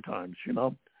it. Sometimes,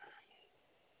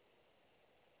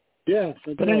 Yeah.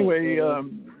 But anyway,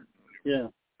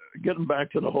 getting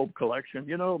back to the Hope Collection,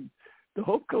 the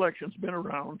Hope Collection's been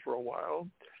around for a while,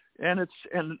 and it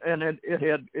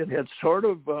had sort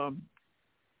of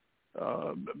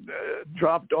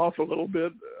dropped off a little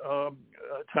bit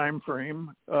time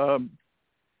frame,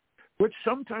 which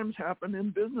sometimes happen in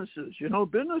businesses. You know,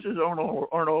 businesses aren't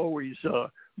always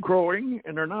growing,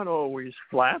 and they're not always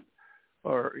flat.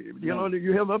 Or, you know,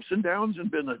 you have ups and downs in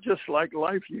business. Just like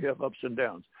life, you have ups and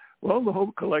downs. Well, the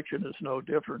Hope Collection is no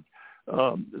different.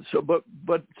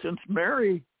 But since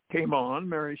Mary came on,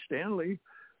 Mary Stanley,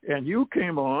 and you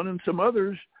came on, and some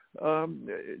others,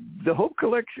 the Hope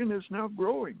Collection is now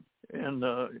growing, and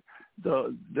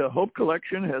the Hope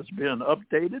Collection has been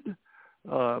updated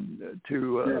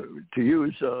to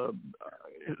use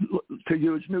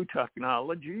new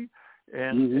technology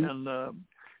and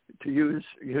to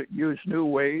use new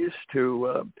ways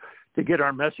to get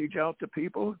our message out to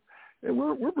people. And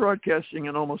we're broadcasting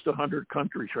in almost 100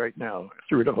 countries right now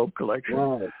through the Hope Collection.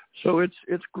 Wow. So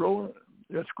it's growing.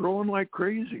 It's growing like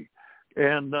crazy,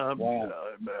 and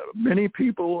many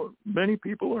people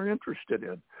are interested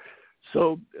in.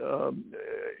 So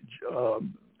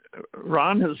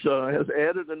Ron has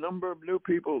added a number of new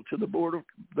people to the board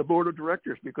of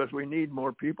directors because we need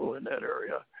more people in that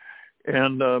area,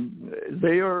 and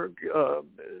they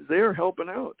are helping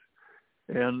out,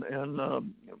 and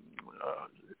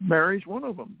Mary's one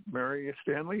of them. Mary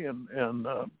Stanley and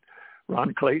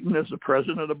Ron Clayton is the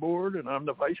president of the board, and I'm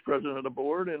the vice president of the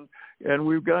board, and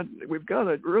we've got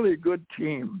a really good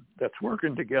team that's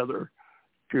working together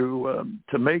to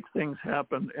make things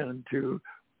happen and to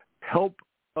help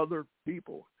other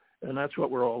people, and that's what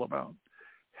we're all about: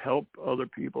 help other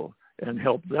people and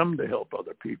help them to help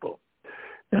other people.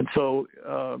 And so,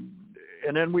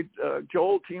 and then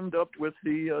Joel teamed up with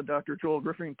Dr. Joel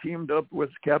Griffin teamed up with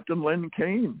Captain Len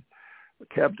Kane.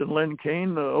 Captain Len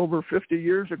Kane, over 50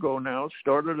 years ago now,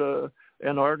 started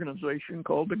an organization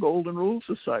called the Golden Rule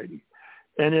Society,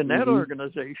 and in that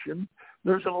organization,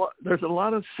 there's a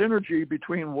lot of synergy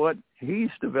between what he's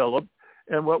developed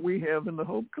and what we have in the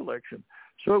Hope Collection.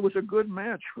 So it was a good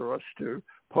match for us to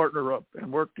partner up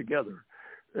and work together,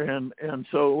 and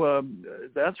so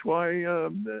that's why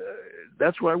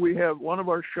we have one of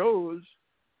our shows.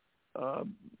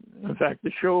 In fact,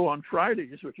 the show on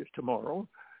Fridays, which is tomorrow.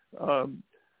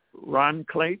 Ron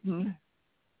Clayton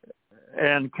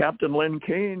and Captain Len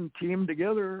Kane teamed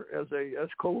together as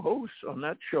co-hosts on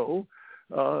that show,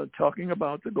 talking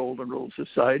about the Golden Rule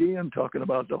Society and talking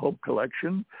about the Hope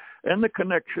Collection and the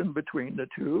connection between the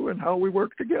two and how we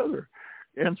work together.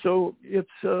 And so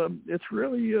it's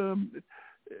really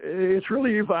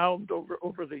evolved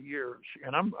over the years,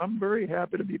 and I'm very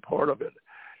happy to be part of it.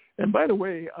 And by the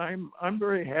way, I'm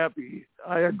very happy.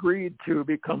 I agreed to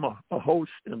become a host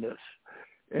in this,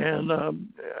 and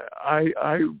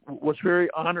I was very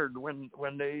honored when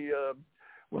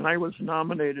I was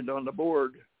nominated on the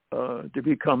board to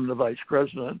become the vice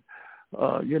president.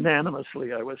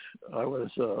 Unanimously, I was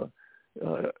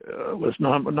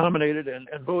nominated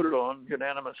and voted on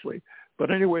unanimously. But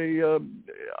anyway,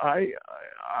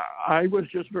 I was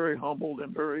just very humbled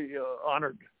and very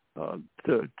honored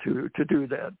to do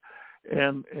that.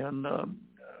 And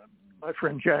my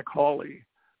friend Jack Hawley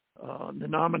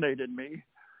nominated me,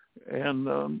 and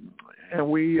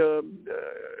we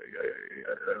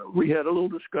had a little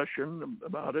discussion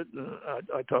about it.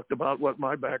 I talked about what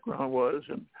my background was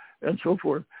and so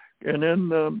forth. And then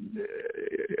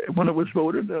when it was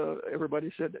voted,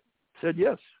 everybody said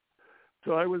yes.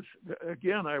 So I was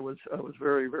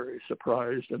very, very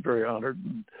surprised and very honored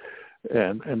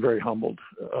and very humbled,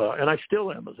 and I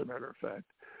still am, as a matter of fact.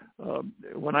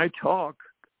 When I talk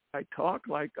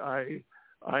like I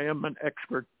am an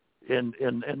expert in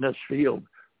this field,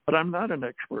 but I'm not an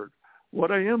expert.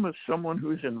 What I am is someone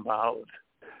who's involved.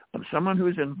 I'm someone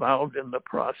who's involved in the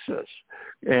process,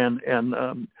 and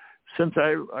since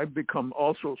I've become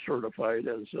also certified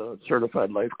as a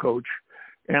certified life coach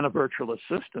and a virtual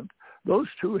assistant, those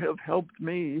two have helped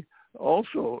me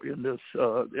also in this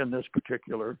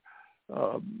particular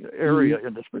area,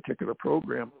 in this particular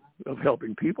program of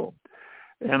helping people,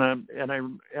 and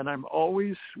I'm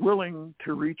always willing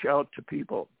to reach out to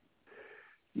people.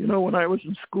 You know, when I was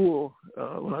in school,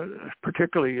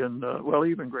 particularly in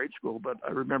even grade school, but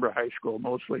I remember high school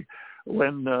mostly,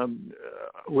 when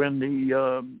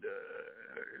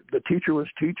the teacher was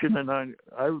teaching, and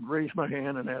I would raise my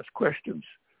hand and ask questions,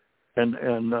 and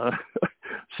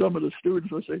some of the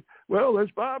students would say, "Well,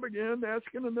 there's Bob again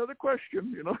asking another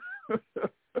question," you know,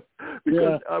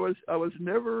 because I was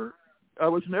never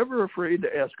afraid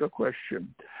to ask a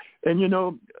question. And you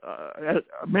know,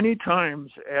 many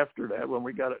times after that, when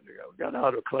we got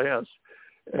out of class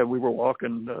and we were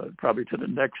walking probably to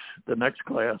the next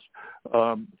class,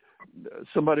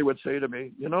 somebody would say to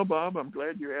me, "You know, Bob, I'm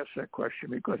glad you asked that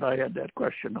question because I had that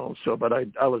question also, but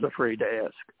I was afraid to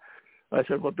ask." I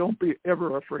said, "Well, don't be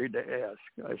ever afraid to ask."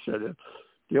 I said,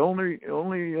 The only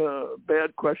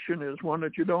bad question is one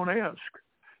that you don't ask.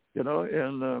 And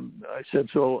I said,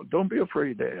 so don't be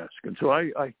afraid to ask. And so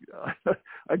I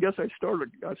guess I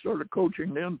started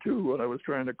coaching then too, when I was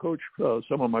trying to coach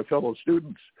some of my fellow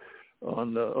students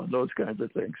on those kinds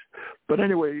of things. But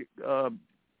anyway,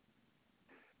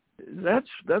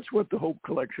 that's what the Hope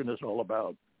Collection is all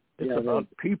about. It's about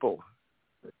people.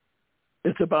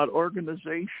 It's about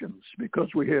organizations, because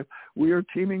we are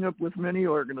teaming up with many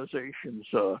organizations,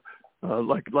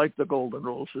 like the Golden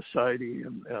Rule Society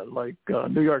and like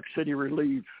New York City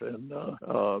Relief and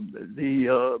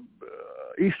the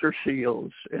Easter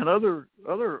Seals and other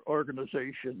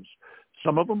organizations.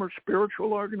 Some of them are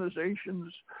spiritual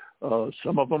organizations.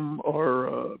 Some of them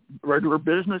are regular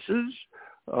businesses.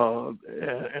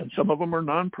 And some of them are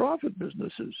nonprofit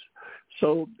businesses.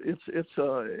 So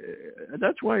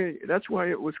that's why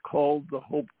it was called the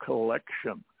Hope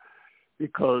Collection,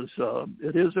 because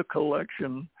it is a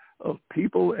collection of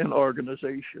people and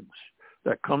organizations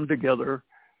that come together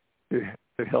to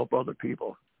help other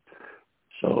people.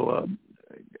 So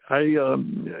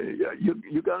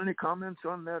you got any comments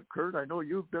on that, Kurt? I know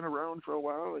you've been around for a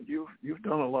while and you've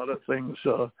done a lot of things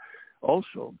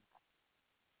also.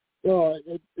 Well,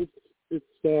 it's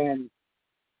the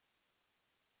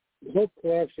Hope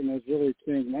Collection has really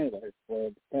changed my life for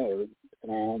the better,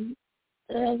 and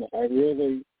I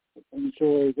really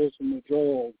enjoy listening to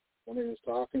Joel when he was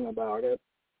talking about it.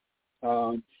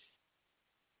 And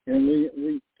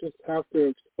we just have to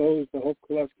expose the Hope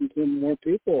Collection to more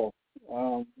people.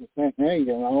 Say, hey,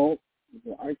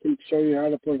 I can show you how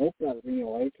to put hope out in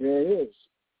your life. Here it is.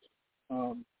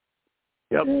 And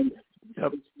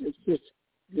it's just,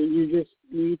 you just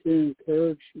need to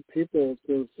encourage people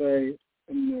to say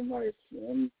in their life,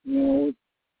 and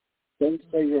don't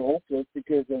say you're hopeless,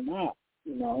 because they're not.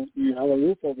 You have a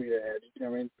roof over your head.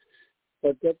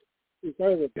 But that's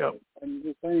beside the point. And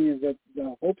the thing is that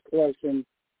the Hope Collection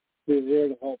is there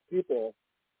to help people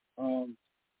in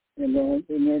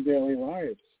their daily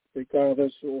lives,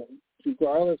 regardless of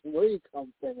where you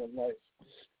come from in life.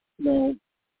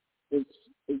 It's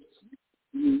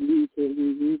you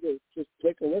need to just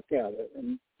take a look at it,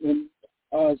 and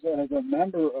as a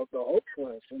member of the Hope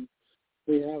Collection,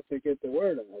 we have to get the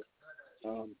word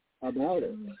out about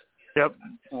it.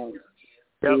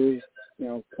 Through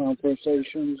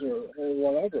conversations or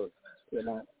whatever.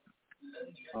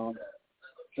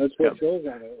 That's what goes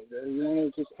on it. You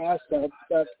want to just pass that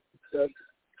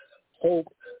hope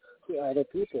to other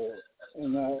people,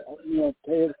 and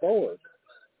pay it forward.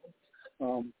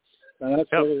 And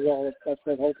that's what it's all. That's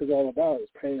what hope is all about: is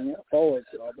paying it forward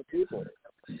to other people.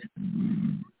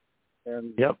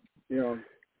 And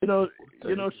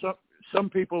some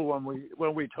people,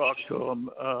 when we talk to them,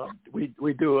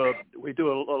 we do a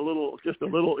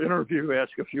little interview,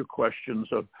 ask a few questions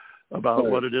about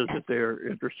what it is that they're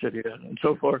interested in and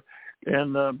so forth,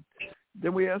 and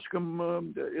then we ask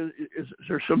them, is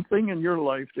there something in your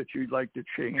life that you'd like to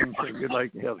change, that you'd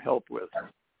like to have help with?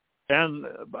 And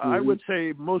I would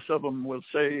say most of them will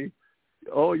say,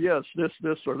 oh, yes, this,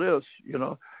 or this,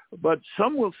 But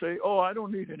some will say, oh, I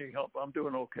don't need any help. I'm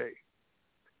doing okay.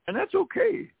 And that's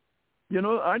okay.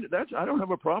 I don't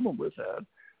have a problem with that.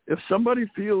 If somebody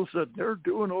feels that they're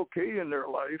doing okay in their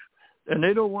life and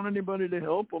they don't want anybody to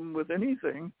help them with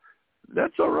anything,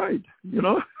 that's all right. We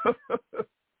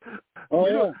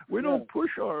don't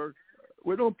push our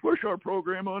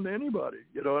program on anybody.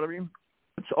 You know what I mean?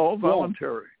 It's all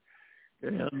voluntary.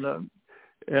 And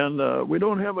we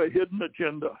don't have a hidden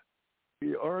agenda.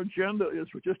 Our agenda is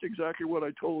just exactly what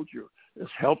I told you.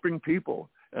 It's helping people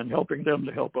and helping them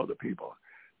to help other people.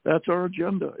 That's our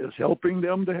agenda, is helping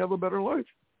them to have a better life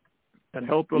and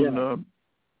help them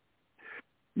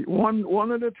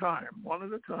one at a time. One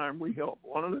at a time we help,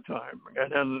 one at a time,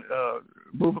 and then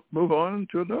move on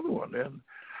to another one.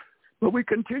 But we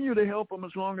continue to help them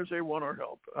as long as they want our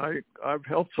help. I've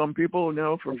helped some people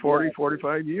now for 40,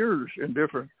 45 years in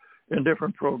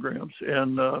different programs,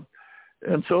 and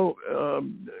so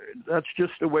that's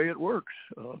just the way it works.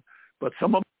 But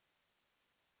some of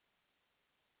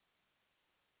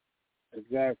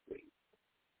Exactly.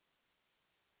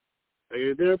 Are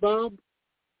you there, Bob?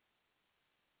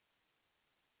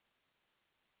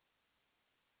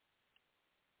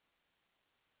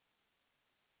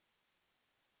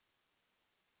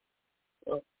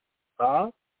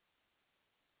 Bob?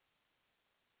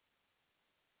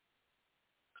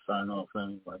 Sign off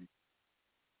anybody.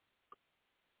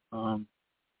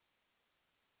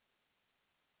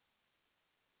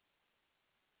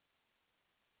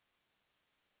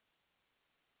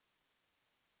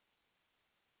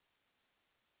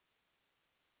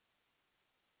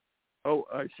 Oh,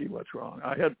 I see what's wrong.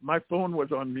 My phone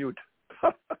was on mute.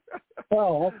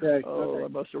 Oh, okay. Oh, I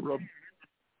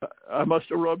must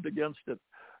have rubbed against it.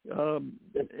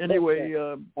 Anyway,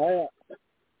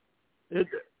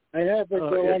 I have to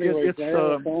go anyway. I have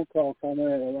a phone call coming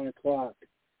in at 1 o'clock.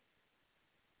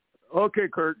 Okay,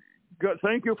 Kurt. Good.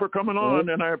 Thank you for coming on,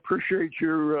 and I appreciate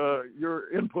your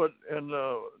input and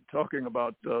talking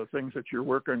about things that you're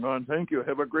working on. Thank you.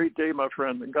 Have a great day, my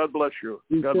friend, and God bless you.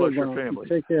 God bless your family.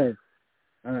 Take care.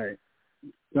 All right.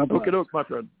 Okay, my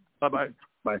friend. Bye-bye.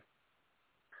 Bye.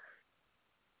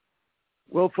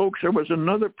 Well, folks, there was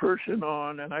another person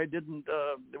on, and I didn't.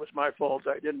 It was my fault.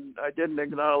 I didn't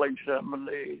acknowledge them, and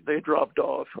they dropped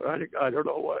off. I don't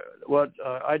know what.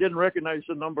 I didn't recognize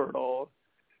the number at all,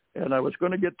 and I was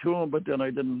going to get to them, but then I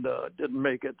didn't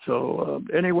make it. So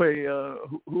anyway,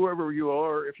 whoever you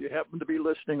are, if you happen to be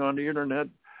listening on the internet,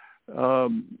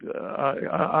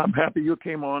 I'm happy you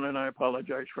came on, and I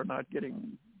apologize for not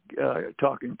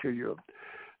talking to you.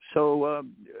 So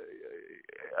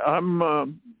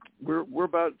we're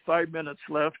about 5 minutes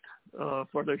left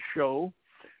for the show,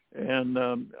 and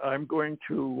I'm going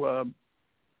to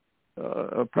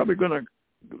probably going to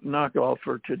knock off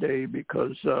for today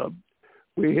because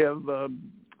we have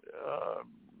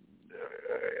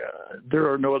there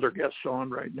are no other guests on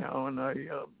right now, and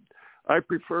I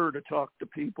prefer to talk to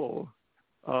people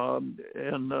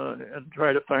and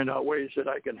try to find out ways that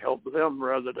I can help them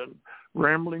rather than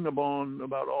rambling on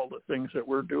about all the things that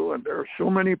we're doing. There are so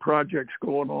many projects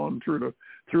going on through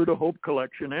the Hope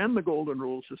Collection and the Golden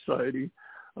Rule Society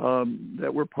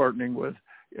that we're partnering with,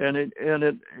 and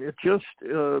it's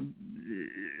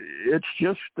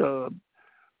just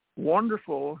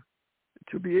wonderful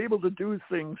to be able to do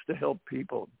things to help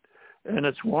people, and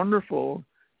it's wonderful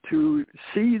to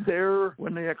see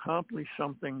when they accomplish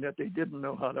something that they didn't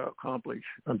know how to accomplish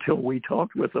until we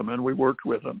talked with them and we worked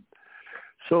with them.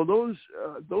 So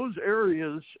those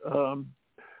areas are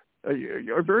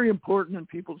very important in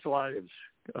people's lives.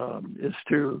 Is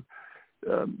to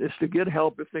get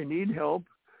help if they need help,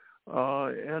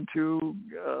 and to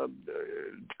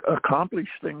accomplish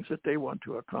things that they want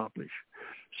to accomplish.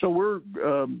 So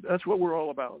that's what we're all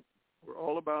about. We're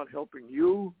all about helping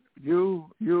you,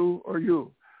 or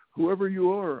you. Whoever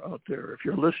you are out there, if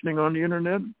you're listening on the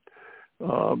internet,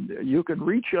 you can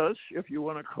reach us if you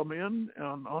want to come in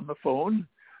on the phone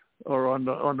or on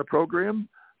the program.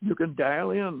 You can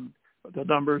dial in. The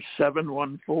number is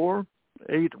 714-816-4686.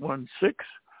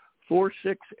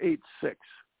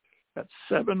 That's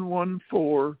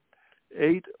 714-816-4686.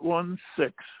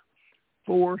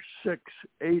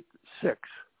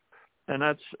 And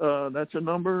that's a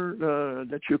number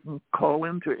that you can call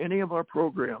into any of our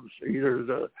programs,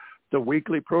 either the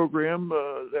weekly program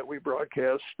that we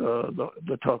broadcast,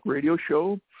 the talk radio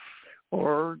show,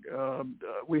 or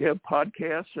we have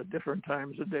podcasts at different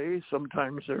times of day.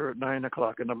 Sometimes they're at 9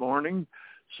 o'clock in the morning.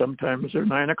 Sometimes they're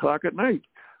 9 o'clock at night.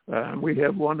 We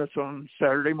have one that's on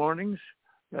Saturday mornings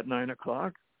at 9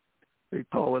 o'clock. We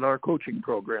call it our coaching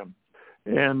program.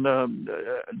 And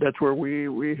that's where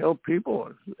we help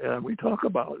people. We talk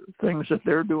about things that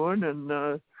they're doing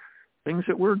and things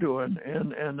that we're doing,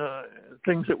 and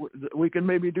things that we can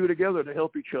maybe do together to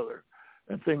help each other,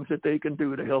 and things that they can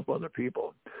do to help other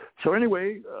people. So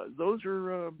anyway, those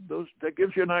that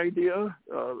gives you an idea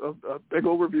of a big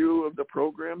overview of the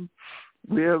program.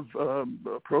 We have a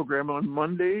program on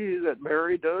Monday that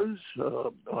Mary does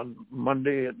on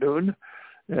Monday at noon.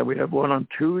 And we have one on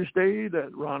Tuesday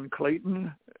that Ron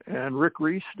Clayton and Rick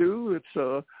Reese do. It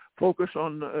focuses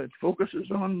on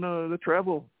the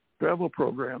travel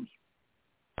programs,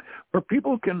 where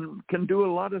people can do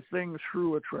a lot of things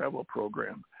through a travel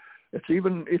program. They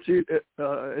even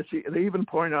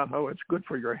point out how it's good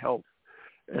for your health,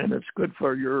 and it's good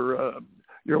for your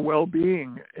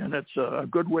well-being, and it's a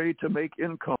good way to make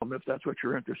income if that's what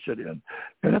you're interested in,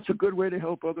 and it's a good way to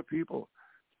help other people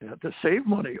to save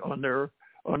money on their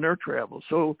travel.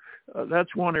 So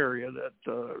that's one area that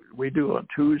we do on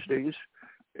Tuesdays.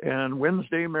 And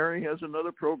Wednesday, Mary has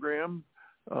another program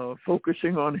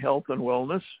focusing on health and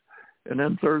wellness. And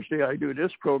then Thursday, I do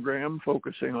this program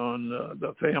focusing on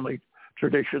the family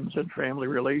traditions and family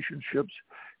relationships.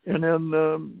 And then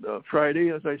Friday,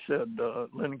 as I said,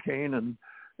 Lynn Kane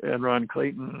and Ron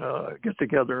Clayton get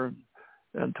together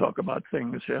and talk about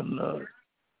things and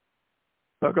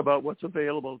talk about what's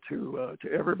available to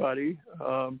everybody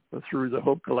through the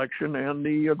Hope Collection and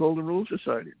the Golden Rule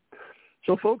Society.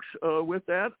 So, folks, with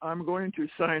that, I'm going to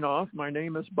sign off. My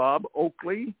name is Bob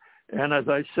Oakley, and as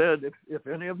I said, if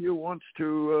any of you wants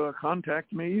to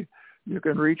contact me, you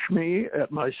can reach me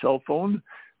at my cell phone,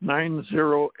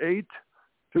 908-209-0960.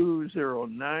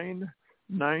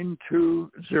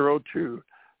 9202.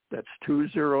 That's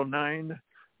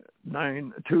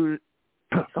 20992.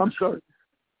 I'm sorry.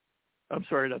 That's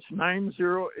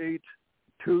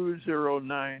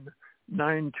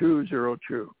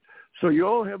 908-209-9202. So you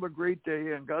all have a great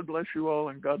day, and God bless you all,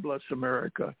 and God bless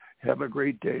America. Have a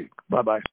great day. Bye-bye.